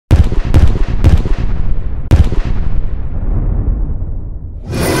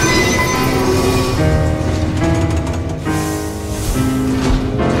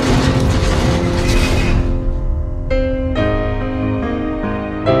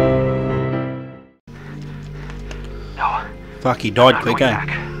Fuck, he died quick, eh?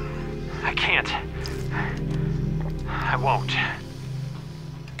 I can't. I won't.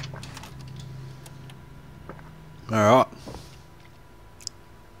 Alright.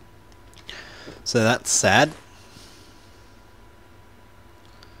 So that's sad.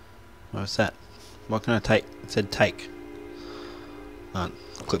 What's that? What can I take? It said take.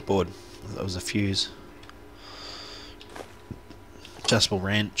 Clipboard. That was a fuse. Adjustable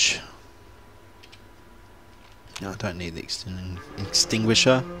wrench. No, I don't need the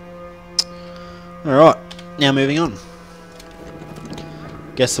extinguisher. Alright, now moving on.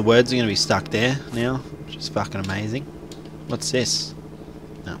 Guess the words are going to be stuck there now, which is fucking amazing. What's this?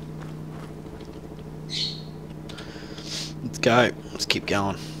 No. Let's go. Let's keep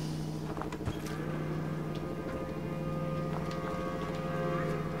going.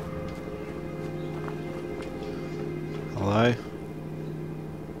 Hello?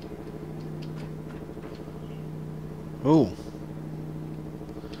 Ooh.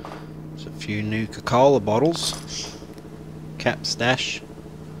 There's a few new Coca-Cola bottles. Cap stash.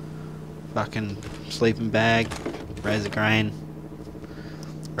 Fucking sleeping bag. Razor grain.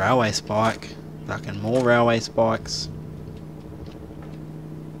 Railway spike. Fucking more railway spikes.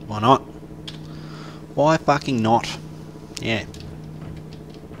 Why not? Why fucking not? Yeah.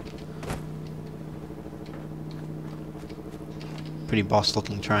 Pretty boss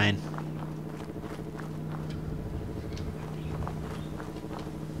looking train.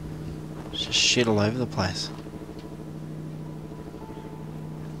 There's just shit all over the place.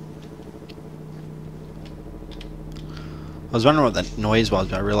 I was wondering what that noise was,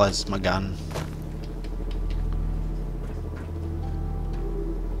 but I realised it's my gun.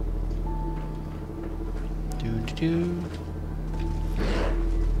 Doo-doo-doo.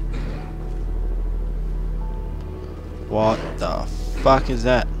 What the fuck is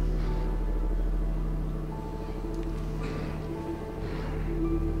that?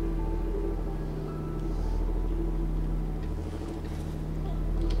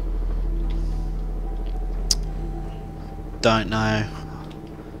 Don't know.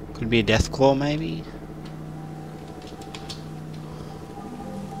 Could be a death claw, maybe?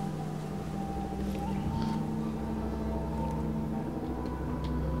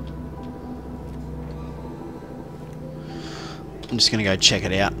 I'm just gonna go check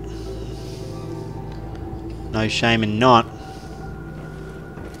it out. No shame in not.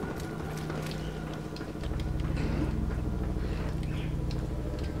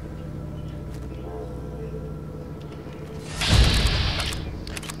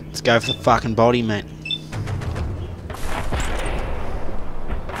 Let's go for the fucking body, mate.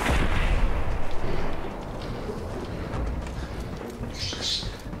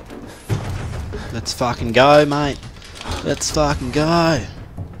 Let's fucking go, mate. Let's fucking go.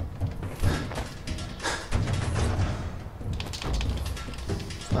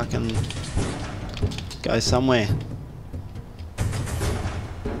 Fucking go somewhere.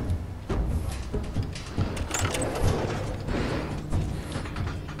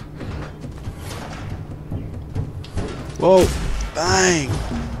 Whoa, bang.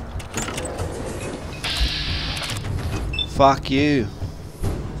 Fuck you.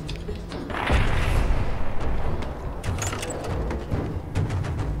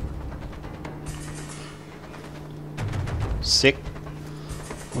 Sick.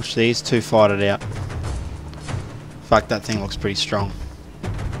 Watch these two fight it out. Fuck, that thing looks pretty strong.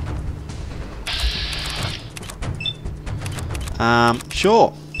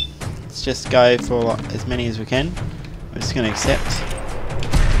 Sure. Let's just go for as many as we can. I'm just gonna accept.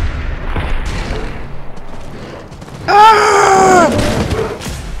 Ah!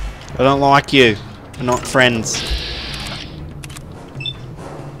 I don't like you. We're not friends.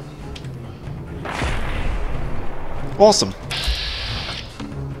 Awesome.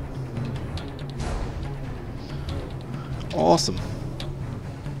 Awesome.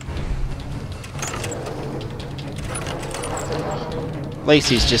 At least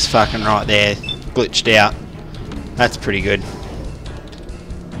he's just fucking right there, glitched out. That's pretty good.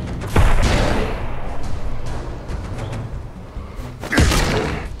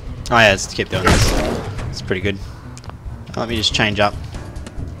 Oh yeah, let's keep doing this. It's pretty good. Let me just change up.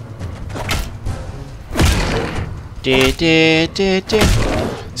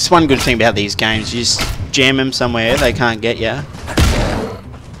 This one good thing about these games, you just jam them somewhere, they can't get ya.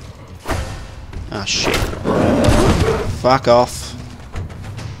 Oh shit. Fuck off.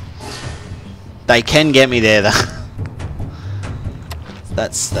 They can get me there though.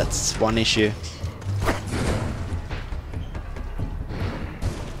 That's one issue.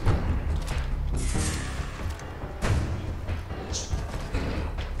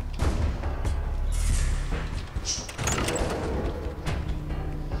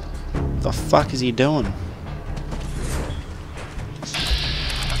 The fuck is he doing?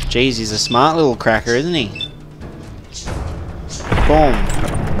 Jeez, he's a smart little cracker, isn't he? Boom.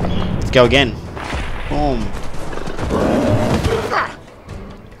 Let's go again. Boom.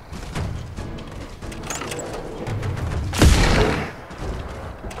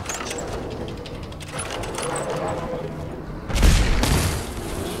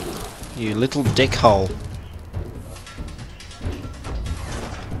 You little dickhole.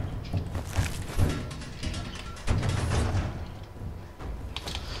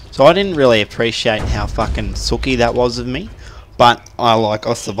 So I didn't really appreciate how fucking sooky that was of me, but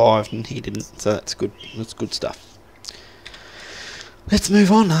I survived and he didn't, so that's good. That's good stuff. Let's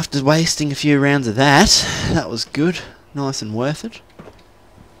move on after wasting a few rounds of that. That was good, nice and worth it.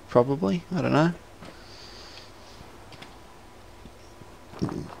 Probably, I don't know.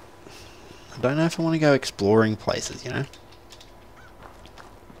 I don't know if I want to go exploring places, you know.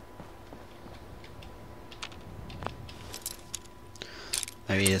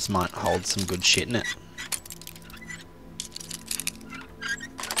 Maybe this might hold some good shit in it.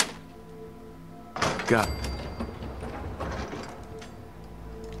 Go.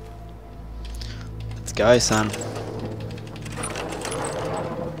 Let's go, son.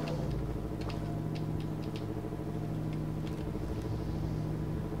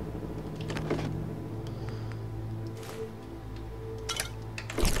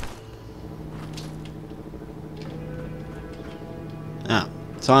 Ah,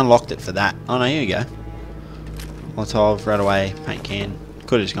 so I unlocked it for that. Oh no, here we go. Molotov, right away, paint can.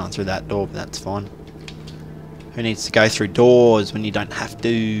 Could have just gone through that door, but that's fine. Who needs to go through doors when you don't have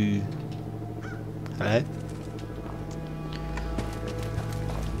to? Hello?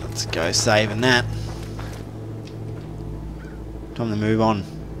 Let's go saving that. Time to move on.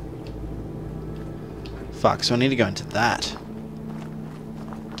 Fuck, so I need to go into that.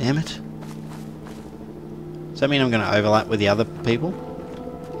 Damn it. Does that mean I'm going to overlap with the other people?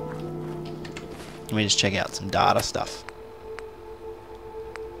 Let me just check out some data stuff.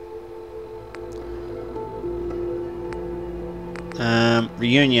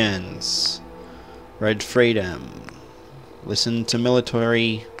 Reunions. Road to Freedom. Listen to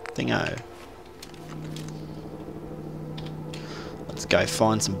military thingo. Let's go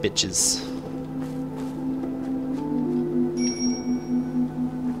find some bitches.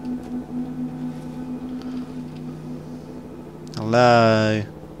 Hello?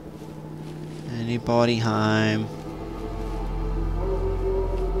 Anybody home?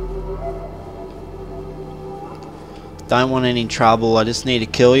 Don't want any trouble, I just need to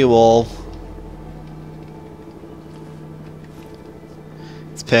kill you all.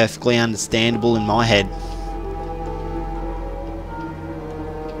 It's perfectly understandable in my head.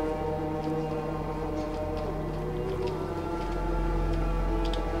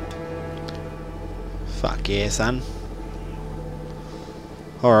 Fuck yeah, son.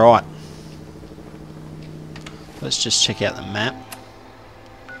 Alright. Let's just check out the map.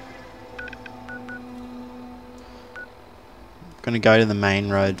 I'm going to go to the main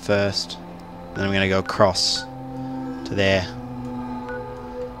road first. Then I'm going to go across to there.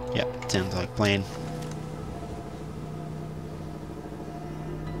 Yep, sounds like a plan.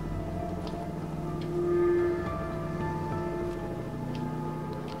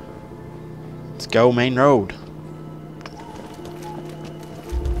 Let's go main road.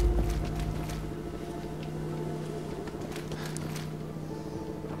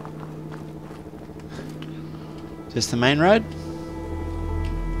 Is this the main road?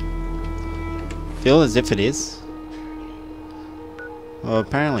 Feel as if it is. Well,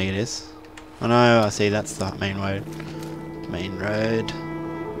 apparently it is. Oh no, I see, that's the main road. Main road.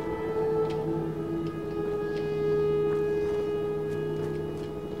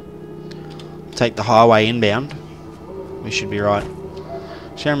 Take the highway inbound. We should be right.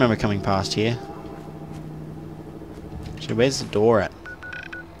 Actually, I remember coming past here. Actually, where's the door at?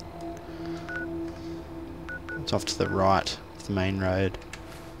 It's off to the right. It's the main road.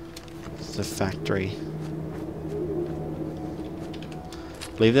 It's the factory. I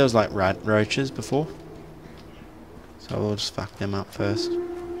believe there was like rat roaches before. So we'll just fuck them up first.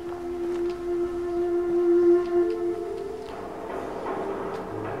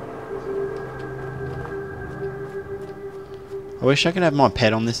 I wish I could have my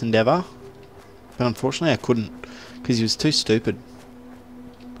pet on this endeavour, but unfortunately I couldn't, because he was too stupid.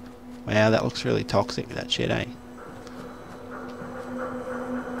 Wow, that looks really toxic, that shit, eh?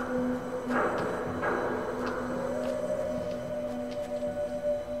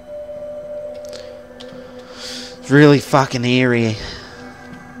 It's really fucking eerie.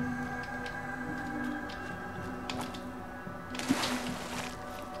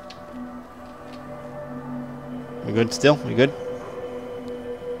 We good still? We good?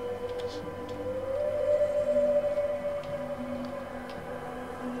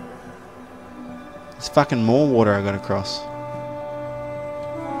 There's fucking more water I gotta cross.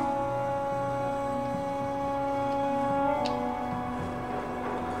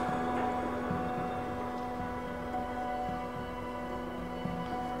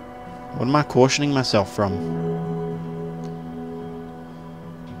 What am I cautioning myself from?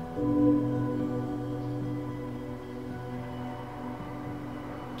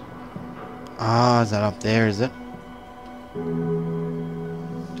 Ah, is that up there, is it?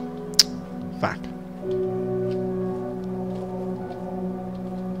 Fuck.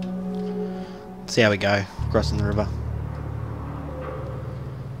 Let's see how we go, crossing the river.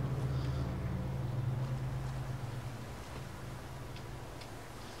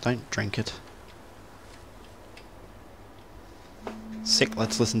 Don't drink it. Sick,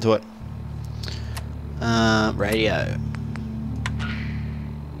 let's listen to it. Radio.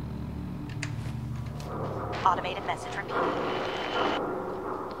 Automated message repeated.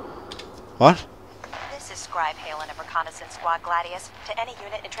 What? This is Scribe Halen of Reconnaissance Squad Gladius to any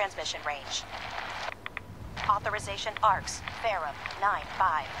unit in transmission range. Authorization ARCS, Ferrum,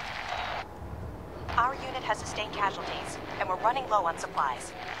 9-5. Our unit has sustained casualties, and we're running low on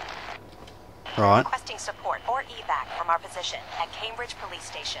supplies. Right. Requesting support or evac from our position at Cambridge Police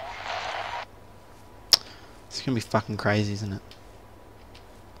Station. It's gonna be fucking crazy, isn't it?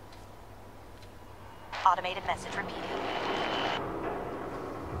 Automated message repeated.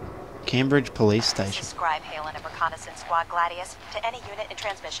 Cambridge Police This is Station. Scribe Halen of Reconnaissance Squad Gladius to any unit in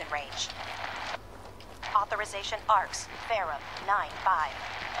transmission range. Authorization ARCS, Ferrum, 9-5.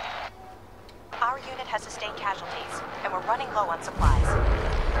 Our unit has sustained casualties, and we're running low on supplies.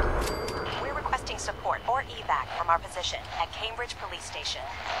 We're requesting support or evac from our position at Cambridge Police Station.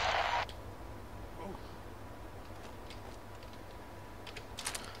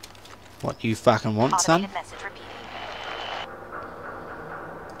 What you fucking want, son? Automated message repeated.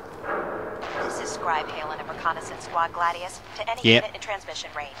 This is Scribe Halen of Reconnaissance Squad Gladius to any Yep. unit in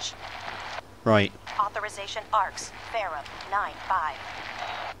transmission range. Right. Authorization ARCS, Ferrum, 9-5.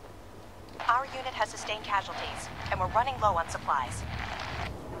 Our unit has sustained casualties, and we're running low on supplies.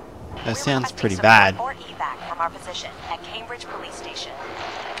 That We're sounds requesting pretty support bad. or evac from our position at Cambridge Police Station.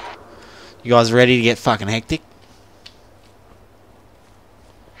 You guys ready to get fucking hectic?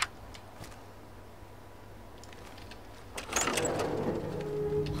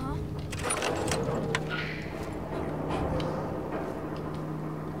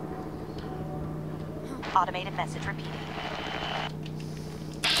 Automated message repeated.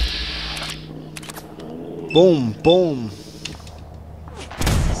 Boom, boom.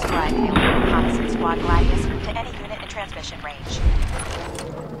 This is Scribe Halen of Reconnaissance Squad Gladius to any unit in transmission range.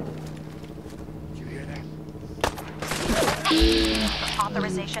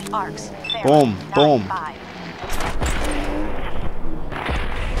 Authorization ARCS, Ferrum, Boom, boom. 9-5.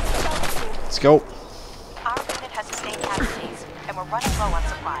 Let's go. Our unit has sustained casualties, and we're running low on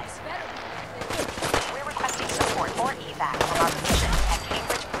supplies. We're requesting support or evac from our position at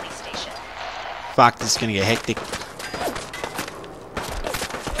Cambridge Police Station. Fuck, this is gonna get hectic.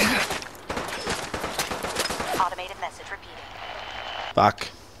 Automated message repeating. Fuck.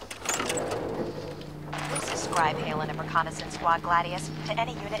 This is Scribe Halen of Reconnaissance Squad Gladius to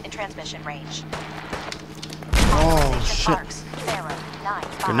any unit in transmission range. Oh, Authorization shit. ARCS, Ferrum,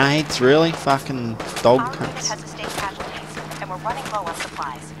 9-5. Grenades, really? Fucking dog Our unit cunts. has sustained casualties, and we're running low on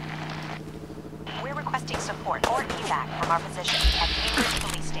supplies. We're requesting support or evac from our position at Cambridge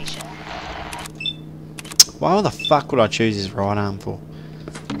Police Station. Why the fuck would I choose his right arm for?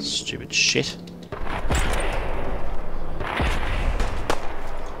 Stupid shit.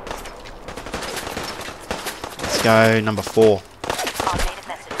 Let's go, number 4. Automated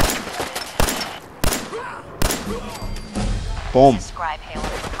message. Boom. This is Scribe Halen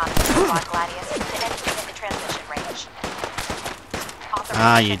of Reconnaissance Squad Gladius to any unit in transmission range.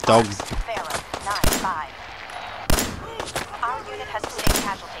 Ah, you dog. Ferrum, 9-5. Our unit has sustained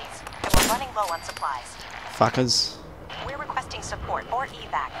casualties, and we're running low on supplies. Fuckers. We're requesting support or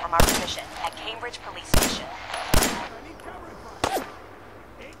evac from our position at Cambridge Police Station.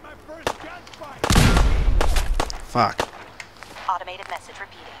 Fuck. Automated message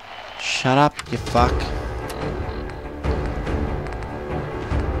repeating. Shut up, you fuck.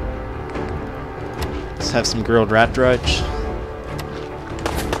 Let's have some grilled rat roach.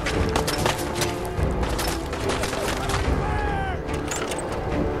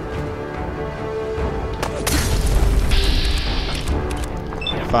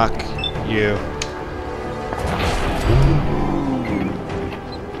 Fuck you.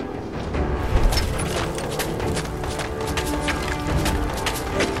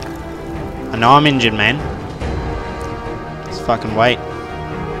 know I'm injured, man. Just fucking wait.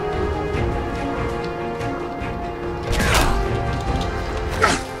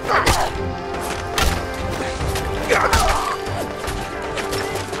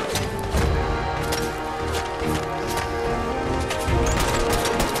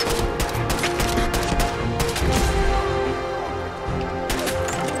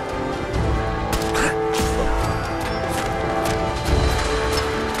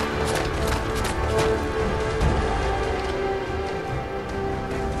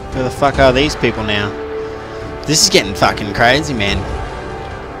 Where the fuck are these people now? This is getting fucking crazy, man.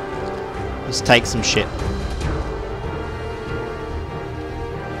 Let's take some shit.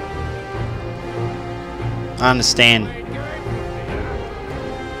 I understand.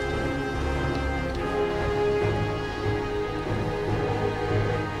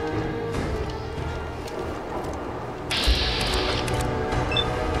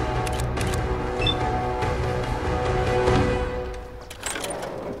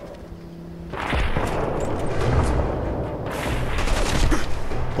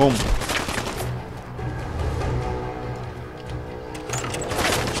 Boom.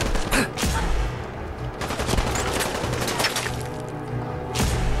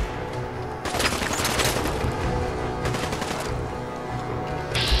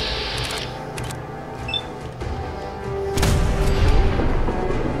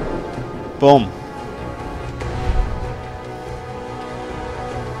 Boom.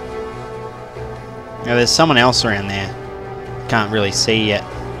 Now there's someone else around there. Can't really see yet.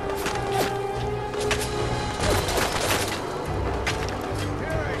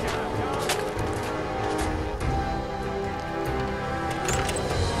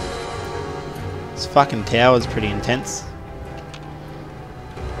 This fucking tower's pretty intense.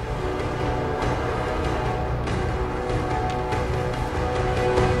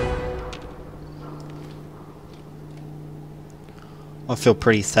 I feel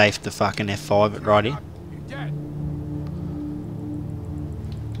pretty safe to fucking F5 it right here.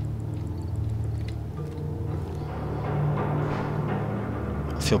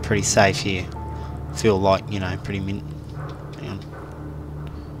 I feel pretty safe here. I feel like, you know, pretty mint. Hang on.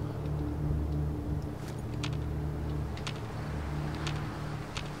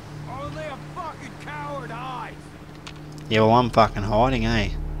 Only a fucking coward hides. Yeah, well, I'm fucking hiding, eh?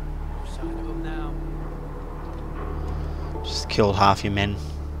 Sign of him now. Just killed half your men.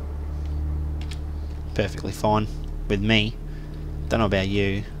 Perfectly fine with me. Don't know about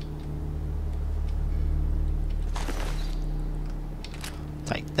you.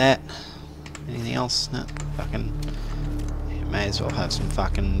 Take that. Anything else? No. Fucking. Yeah, may as well have some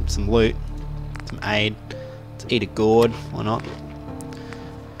fucking loot, some aid. Let's eat a gourd. Why not?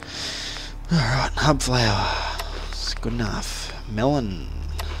 All right, hub flower. It's good enough. Melon.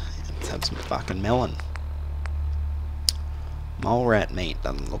 Let's have some fucking melon. Mole rat meat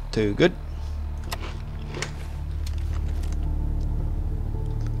doesn't look too good.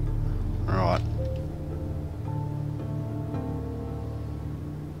 Right.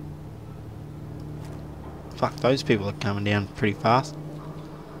 Fuck, those people are coming down pretty fast.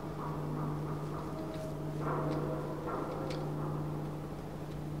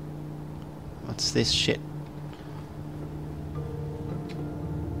 What's this shit?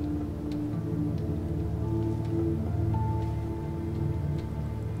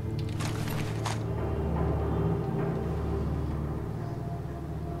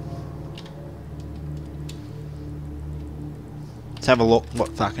 Let's have a look what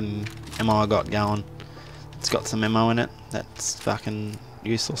fucking ammo I got going. It's got some ammo in it. That's fucking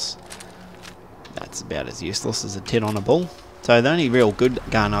useless. That's about as useless as a tit on a bull. So the only real good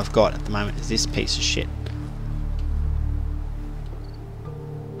gun I've got at the moment is this piece of shit.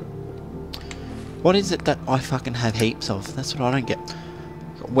 What is it that I fucking have heaps of? That's what I don't get.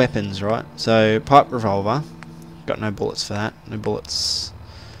 Got weapons, right? So pipe revolver. Got no bullets for that. No bullets.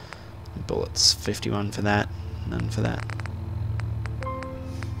 No bullets. 51 for that. None for that.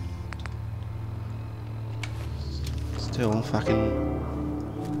 Still fucking.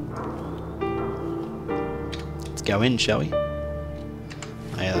 Let's go in, shall we?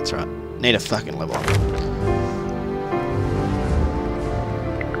 Oh, yeah, that's right. Need a fucking level up.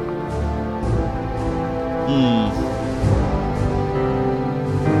 Hmm.